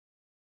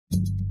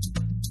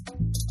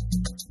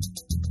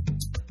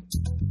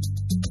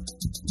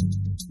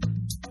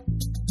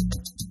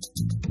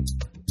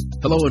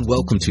Hello and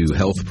welcome to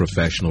Health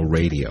Professional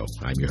Radio.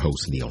 I'm your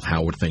host, Neil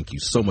Howard. Thank you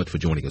so much for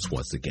joining us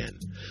once again.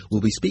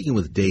 We'll be speaking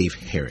with Dave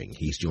Herring.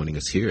 He's joining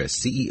us here as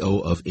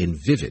CEO of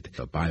Invivyd,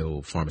 a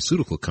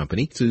biopharmaceutical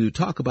company, to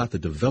talk about the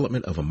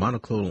development of a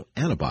monoclonal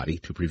antibody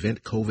to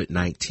prevent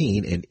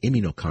COVID-19 in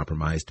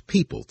immunocompromised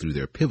people through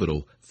their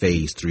pivotal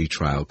Phase 3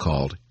 trial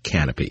called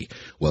Canopy.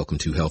 Welcome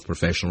to Health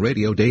Professional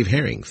Radio. Dave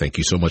Herring, thank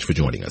you so much for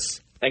joining us.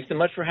 Thanks so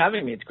much for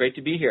having me. It's great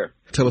to be here.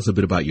 Tell us a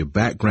bit about your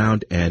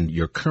background and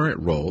your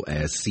current role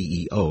as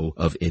CEO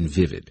of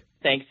Invivyd.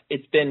 Thanks.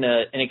 It's been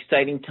an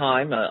exciting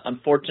time.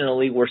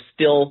 Unfortunately, we're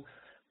still,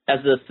 as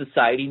a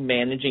society,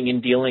 managing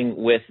and dealing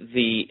with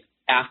the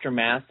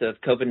aftermath of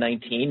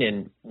COVID-19.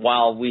 And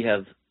while we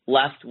have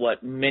left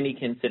what many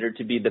consider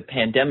to be the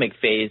pandemic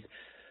phase,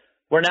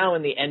 we're now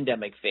in the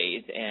endemic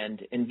phase.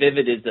 And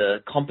Invivyd is a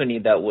company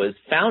that was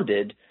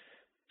founded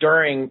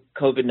during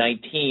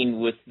COVID-19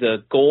 with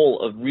the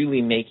goal of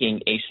really making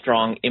a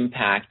strong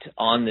impact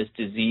on this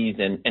disease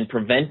and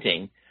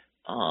preventing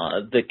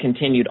the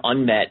continued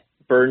unmet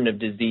burden of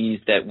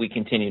disease that we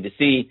continue to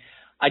see.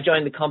 I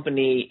joined the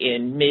company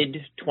in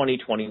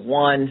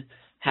mid-2021,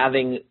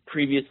 having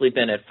previously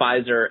been at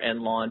Pfizer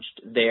and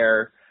launched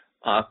their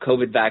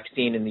COVID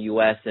vaccine in the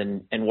U.S.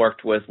 and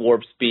worked with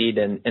Warp Speed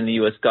and the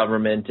U.S.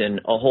 government and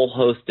a whole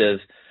host of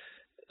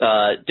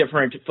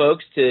different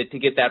folks to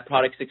get that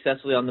product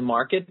successfully on the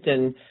market,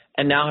 and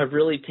now have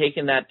really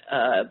taken that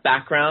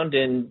background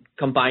and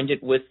combined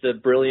it with the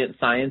brilliant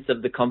science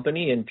of the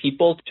company and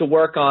people to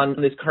work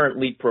on this current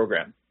lead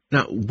program.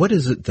 Now, what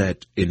is it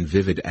that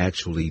Invivyd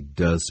actually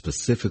does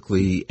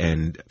specifically,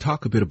 and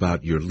talk a bit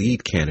about your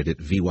lead candidate,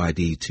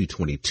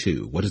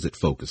 VYD222. What is it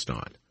focused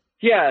on?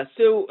 Yeah,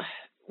 so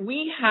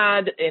we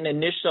had an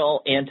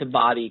initial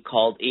antibody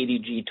called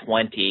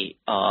ADG20,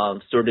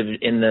 sort of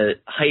in the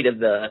height of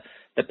the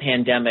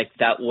pandemic,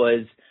 that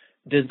was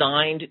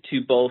designed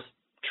to both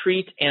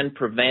treat and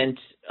prevent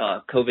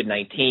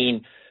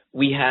COVID-19.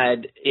 We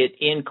had it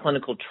in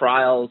clinical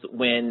trials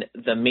when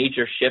the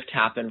major shift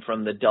happened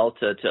from the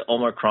Delta to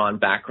Omicron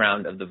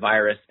background of the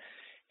virus,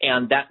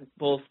 and that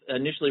both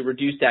initially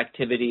reduced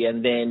activity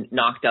and then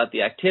knocked out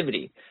the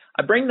activity.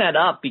 I bring that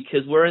up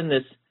because we're in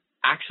this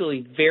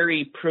actually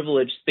very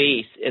privileged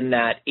space in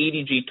that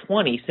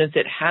ADG20, since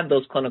it had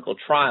those clinical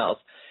trials,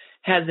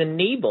 has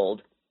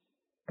enabled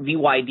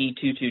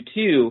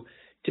VYD222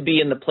 to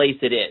be in the place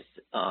it is.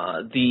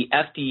 The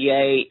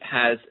FDA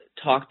has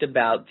talked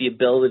about the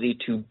ability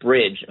to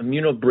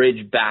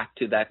immunobridge back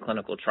to that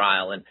clinical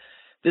trial. And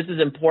this is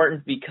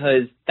important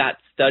because that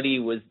study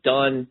was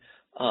done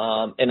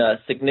in a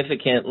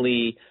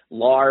significantly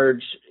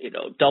large,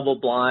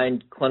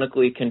 double-blind,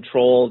 clinically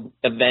controlled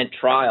event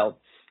trial.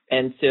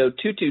 And so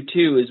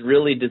 222 is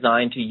really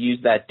designed to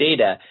use that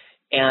data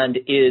and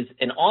is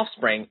an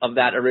offspring of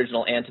that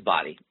original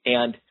antibody.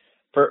 And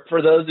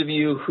for those of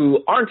you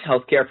who aren't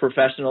healthcare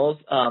professionals,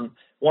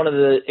 one of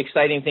the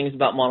exciting things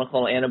about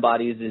monoclonal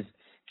antibodies is,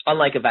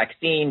 unlike a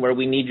vaccine where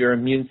we need your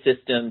immune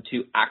system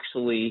to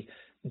actually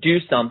do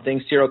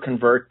something,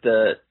 seroconvert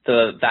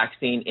the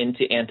vaccine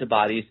into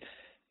antibodies,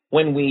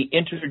 when we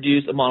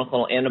introduce a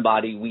monoclonal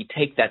antibody, we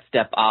take that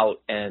step out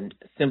and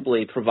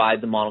simply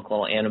provide the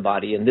monoclonal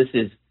antibody. And this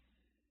is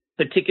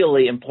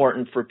particularly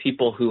important for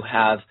people who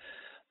have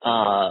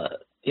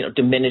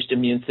diminished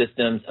immune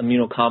systems,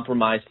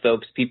 immunocompromised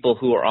folks, people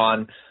who are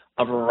on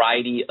a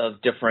variety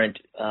of different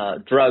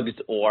drugs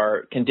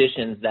or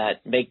conditions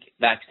that make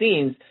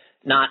vaccines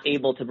not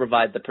able to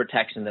provide the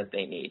protection that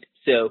they need.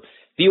 So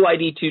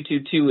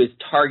VYD222 is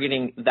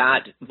targeting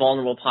that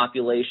vulnerable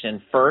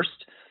population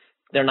first.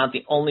 They're not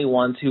the only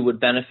ones who would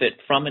benefit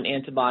from an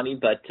antibody,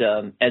 but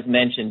as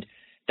mentioned,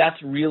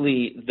 that's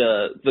really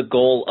the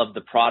goal of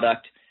the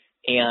product.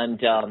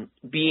 And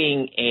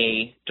being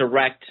a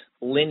direct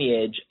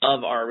lineage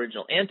of our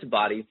original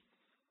antibody,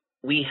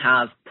 we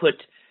have put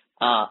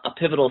a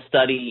pivotal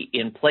study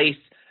in place.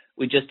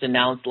 We just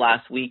announced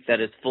last week that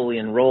it's fully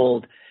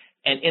enrolled.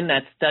 And in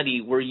that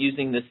study, we're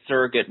using this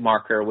surrogate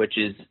marker, which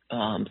is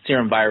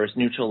serum virus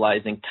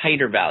neutralizing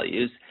titer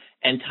values,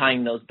 and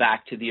tying those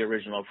back to the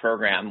original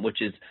program,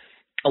 which is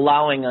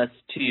allowing us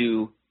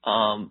to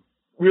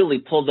really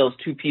pull those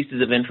two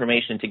pieces of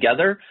information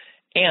together,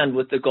 and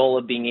with the goal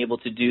of being able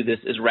to do this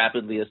as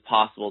rapidly as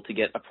possible to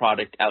get a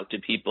product out to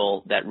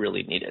people that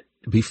really need it.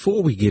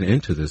 Before we get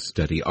into this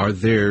study, are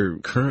there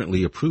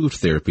currently approved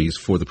therapies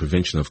for the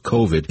prevention of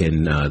COVID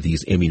in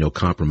these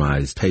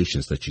immunocompromised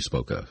patients that you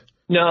spoke of?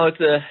 No, it's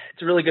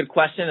a really good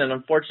question, and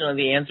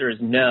unfortunately the answer is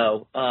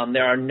no.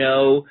 There are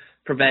no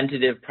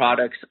preventative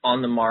products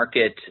on the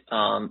market.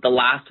 The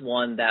last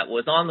one that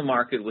was on the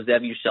market was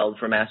Evusheld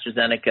from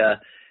AstraZeneca,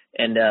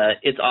 and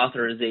its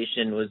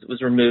authorization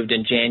was removed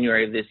in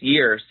January of this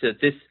year. So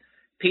this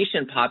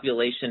patient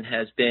population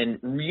has been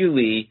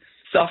really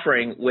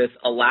suffering with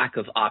a lack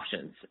of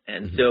options.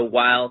 And so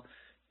while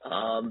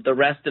the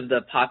rest of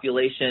the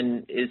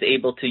population is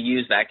able to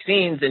use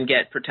vaccines and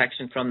get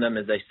protection from them,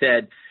 as I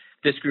said,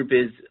 this group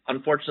is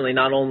unfortunately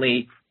not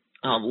only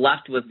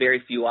left with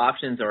very few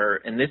options, or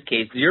in this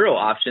case, zero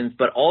options,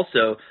 but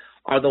also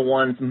are the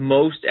ones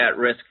most at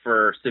risk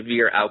for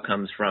severe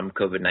outcomes from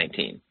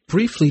COVID-19.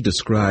 Briefly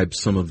describe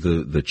some of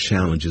the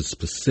challenges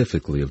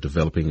specifically of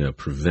developing a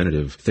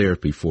preventative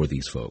therapy for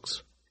these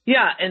folks.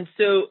 Yeah, and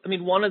so,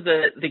 one of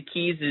the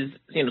keys is,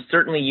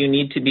 certainly you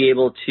need to be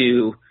able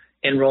to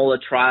enroll a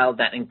trial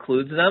that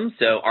includes them.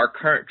 So our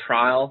current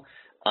trial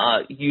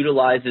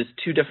utilizes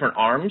two different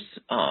arms.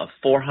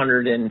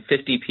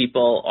 450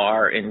 people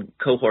are in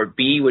cohort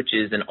B, which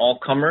is an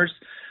all-comers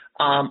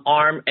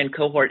arm, and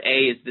cohort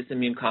A is this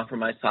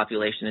immune-compromised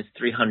population is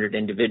 300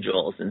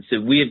 individuals. And so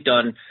we have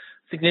done a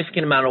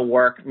significant amount of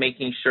work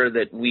making sure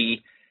that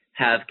we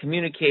have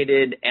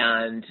communicated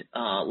and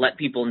let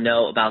people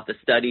know about the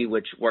study,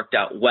 which worked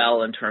out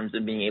well in terms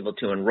of being able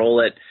to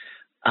enroll it.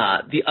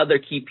 The other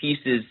key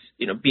piece is,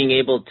 being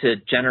able to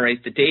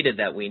generate the data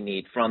that we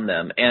need from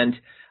them. And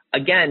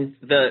again,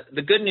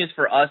 the good news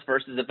for us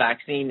versus a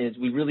vaccine is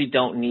we really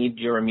don't need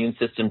your immune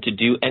system to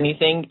do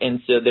anything,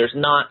 and so there's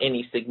not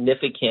any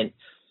significant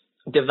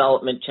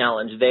development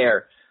challenge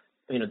there.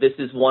 This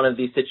is one of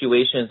these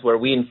situations where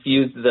we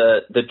infuse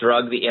the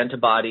drug, the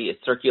antibody, it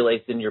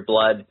circulates in your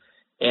blood,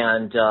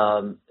 and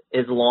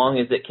as long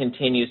as it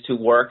continues to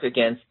work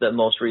against the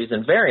most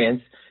recent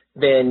variants,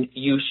 then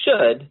you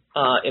should,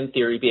 in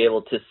theory, be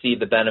able to see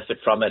the benefit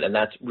from it, and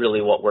that's really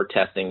what we're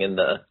testing in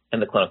the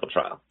clinical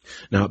trial.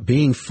 Now,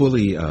 being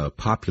fully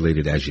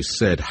populated, as you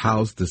said,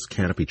 how's this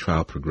Canopy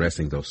trial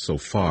progressing though so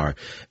far,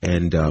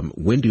 and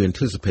when do you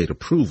anticipate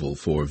approval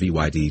for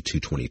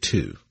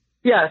VYD222?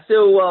 Yeah,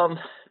 so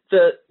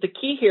the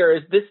key here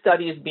is this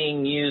study is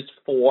being used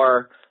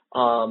for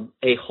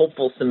a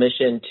hopeful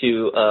submission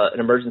to an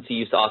emergency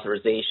use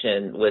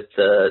authorization with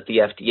the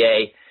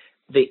FDA.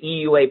 The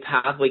EUA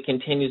pathway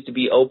continues to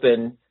be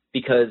open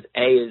because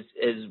A,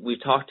 as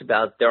we've talked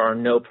about, there are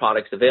no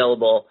products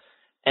available,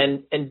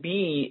 and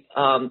B,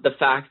 the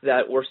fact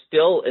that we're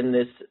still in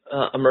this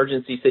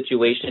emergency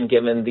situation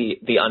given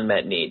the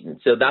unmet need.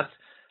 And so that's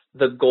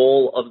the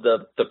goal of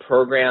the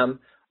program.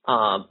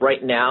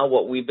 Right now,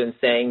 what we've been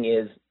saying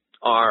is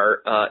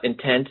our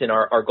intent and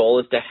our goal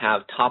is to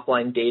have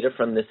top-line data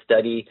from this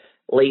study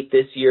late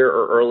this year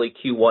or early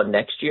Q1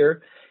 next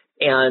year.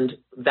 And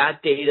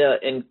that data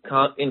in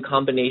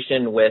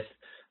combination with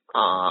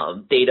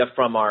data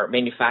from our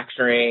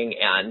manufacturing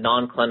and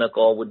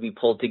non-clinical would be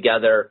pulled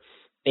together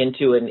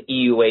into an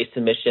EUA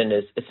submission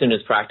as soon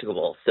as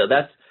practicable. So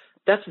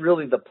that's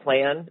really the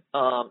plan,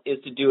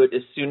 is to do it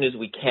as soon as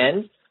we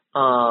can,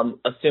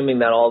 assuming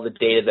that all the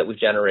data that we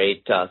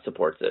generate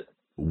supports it.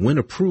 When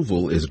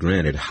approval is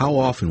granted, how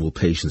often will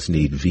patients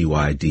need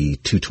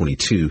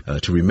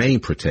VYD222 to remain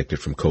protected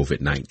from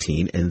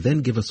COVID-19? And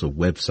then give us a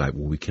website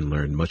where we can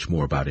learn much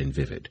more about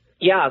Invivyd.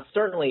 Yeah,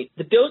 certainly.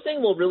 The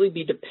dosing will really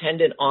be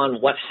dependent on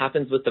what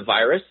happens with the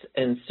virus.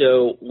 And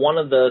so one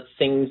of the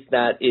things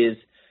that is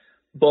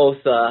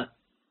both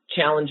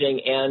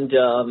challenging and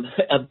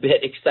a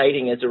bit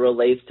exciting as it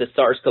relates to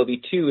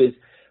SARS-CoV-2 is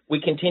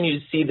we continue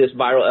to see this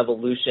viral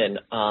evolution,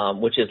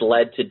 which has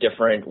led to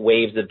different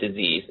waves of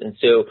disease. And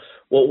so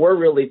what we're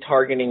really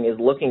targeting is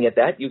looking at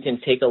that. You can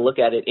take a look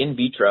at it in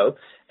vitro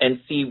and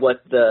see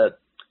what the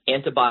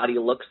antibody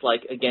looks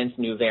like against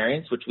new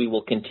variants, which we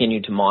will continue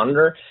to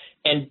monitor.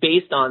 And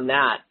based on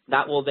that,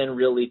 that will then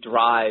really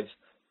drive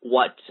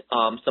what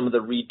some of the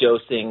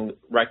redosing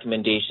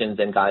recommendations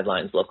and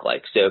guidelines look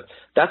like. So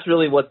that's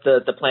really what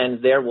the plan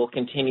is there. We'll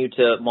continue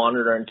to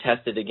monitor and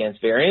test it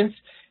against variants.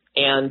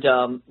 And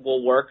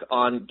we'll work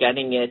on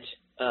getting it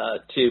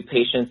to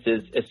patients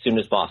as soon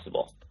as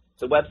possible.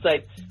 The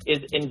website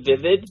is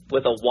Invivyd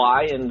with a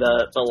Y in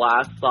the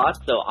last slot,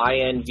 so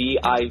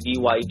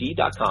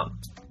INVIVYD.com.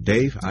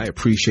 Dave, I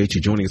appreciate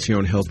you joining us here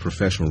on Health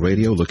Professional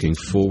Radio. Looking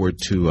forward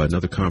to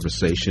another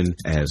conversation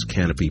as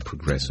Canopy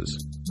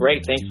progresses.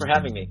 Great. Thanks for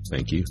having me.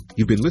 Thank you.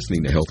 You've been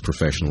listening to Health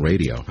Professional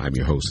Radio. I'm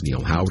your host,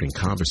 Neil Howard, in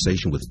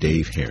conversation with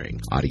Dave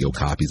Herring. Audio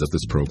copies of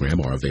this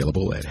program are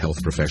available at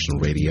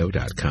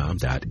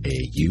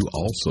healthprofessionalradio.com.au,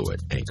 also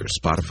at Anchor,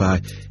 Spotify,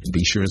 and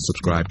be sure and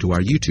subscribe to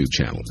our YouTube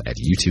channel at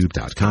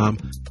youtube.com,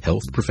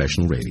 Health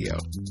Professional Radio.